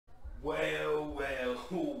Well.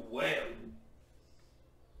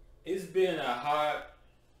 It's been a hot,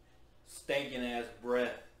 stinking ass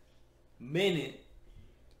breath minute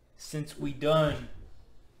since we done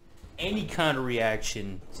any kind of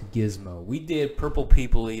reaction to Gizmo. We did Purple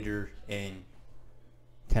People Eater and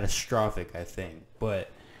Catastrophic, I think.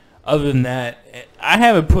 But other than that, I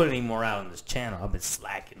haven't put any more out on this channel. I've been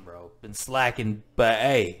slacking, bro. But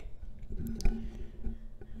hey,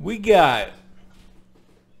 we got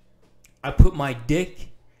I Put My Dick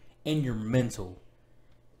in Your Mental.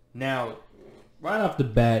 Now, right off the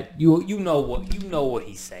bat, you know what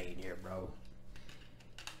he's saying here, bro.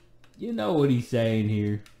 You know what he's saying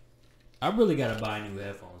here. I really gotta buy new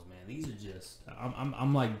headphones, man. These are just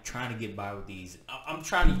I'm like trying to get by with these. I'm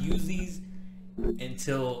trying to use these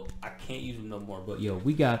until I can't use them no more. But yo,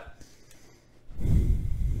 we got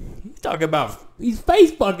he's talking about he's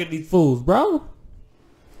face fucking these fools, bro.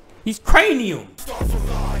 He's cranium.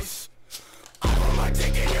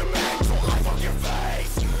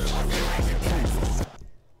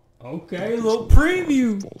 Okay, a little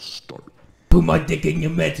preview. Put my dick in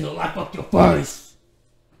your mental, I fuck your face.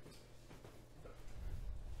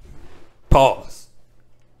 Pause.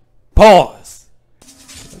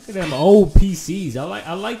 Look at them old PCs.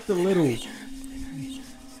 I like the little.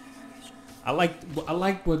 I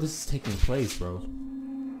like where this is taking place, bro.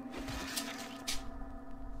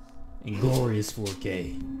 In glorious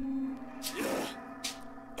 4K.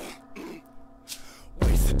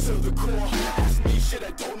 To the core, ask me shit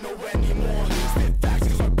I don't know anymore. Spit facts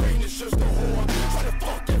cause my brain is just a whore. Try to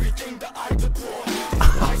fuck everything that I deplore.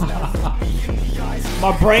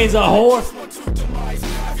 My brain's a whore.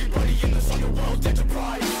 Everybody in this underworld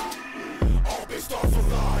enterprise, all based off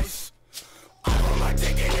of lies. I put my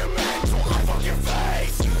dick in your mental, I fuck your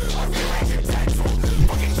face. I rearrange your dental.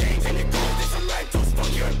 Fucking change and your gold is a rental.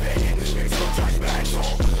 Fuck your opinion, you're so judgmental.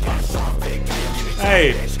 I'm shopping, can you give me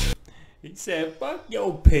time? He said, fuck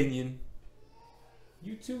your opinion.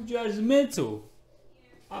 You too judgmental.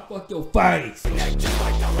 I fuck your face. Just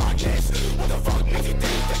like the Rockets. What the fuck makes you think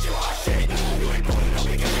that you are shit? You ain't pulling up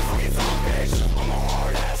because you fucking some bitch. I'm a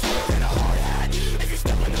hard ass, harder than a hard hat. If you're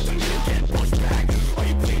stepping up to me, you get pushed back. Are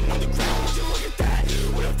you bleeding on the ground? Would you look at that?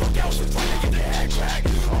 What the fuck else is trying to get the head cracked?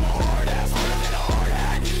 I'm a hard ass, harder than a hard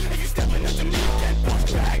hat. If you're stepping up to me, you get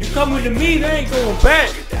pushed back. You coming to me, they ain't going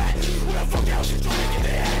back. What the fuck else is trying to get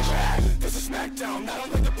the head cracked? Down. I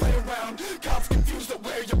don't like to play around. Cops confused at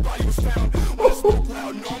where your body was found. When I smoke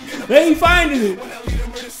loud, no, I'm gonna they ain't finding it. When I lead a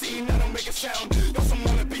murder scene, I don't make a sound. Y'all some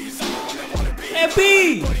wannabes, I'm the one that wanna be. That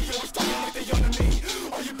be. Buddy, you always talking like they under me.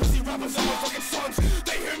 All you pussy rappers are my fucking sons.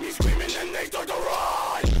 They hear me screaming and they start to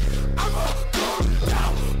run. I'm a go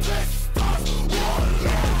down, pissed off,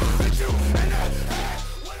 warlord. You and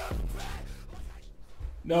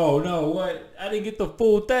No, what? I didn't get the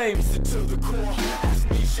full thing. Listen to the core. Ask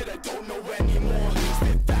me shit I don't know anymore.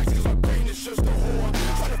 Spit facts cause my brain is just a whore.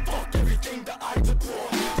 Try to fuck everything that I deplore.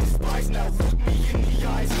 Despise now, look me in the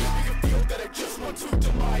eyes. You can feel that I just want to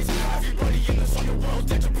demise everybody in this underworld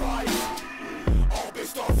enterprise, all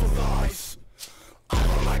based off of lies. I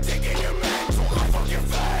put my dick in your mental, I fuck your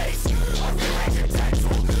face. I rearrange your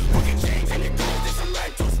dental. Fucking change and your gold is a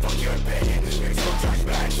rental. Fuck your opinion, you're so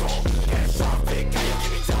judgmental. Get a shot, big guy, you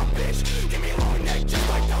give me top, bitch. Give me a long neck just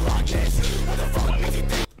like the Rockets. What the fuck makes you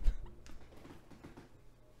think?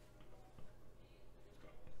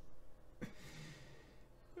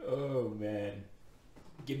 Oh man,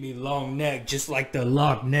 give me long neck just like the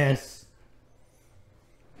Loch Ness.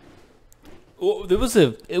 Oh, it was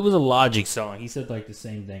a Logic song. He said like the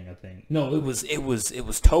same thing, I think. No, it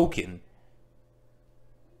was Token.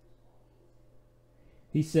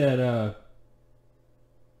 He said,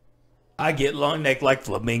 I get long neck like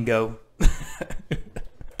flamingo.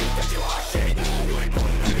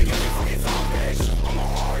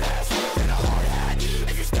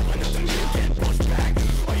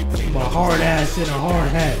 I'm a hard ass in a hard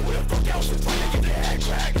hat.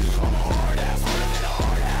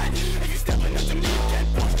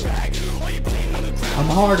 I'm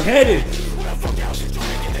hard headed.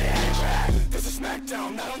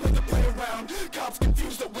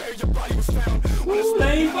 Ooh,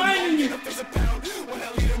 they ain't finding you.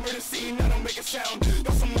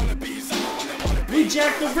 We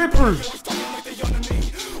Jack the Ripper.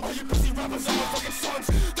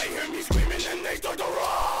 They hear me screaming and they start to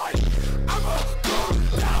run. I'm a go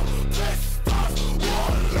down, pissed off,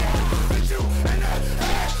 warlord. You and a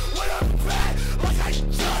head with a bat like I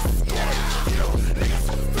just scared you. Niggas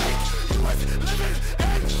fake, you was living in your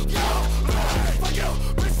bed. Fuck you,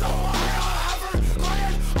 bitch so high, I ever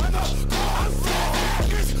lying on the ground. I'm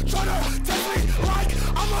scared, trying to test me like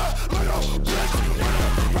I'm a little bitch.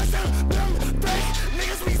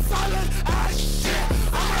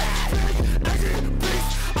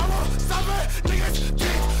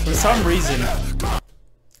 some reason,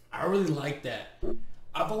 I really like that.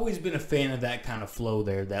 I've always been a fan of that kind of flow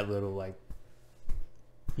there. That little, like,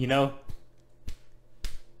 you know?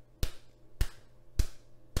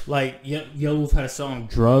 Like, Yellow had a song,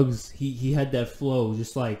 Drugs. He had that flow.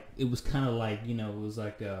 Just like, it was kind of like, you know, it was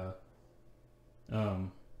like,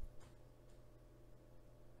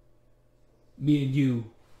 me and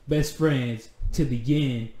you, best friends, to the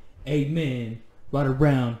end. Amen. Right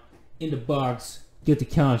around, in the box, get the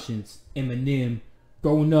conscience. Eminem,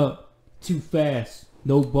 growing up, too fast.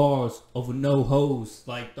 No bars over no hoes.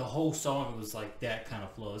 Like, the whole song was like that kind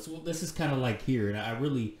of flow. This is kind of like here, and I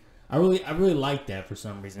really like that for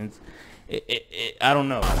some reason. I don't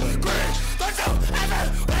know.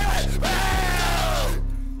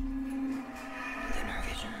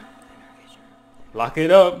 Lock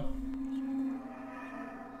it up.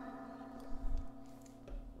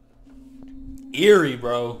 Eerie,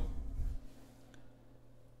 bro.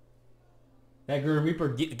 That Grim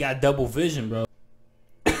Reaper got double vision, bro.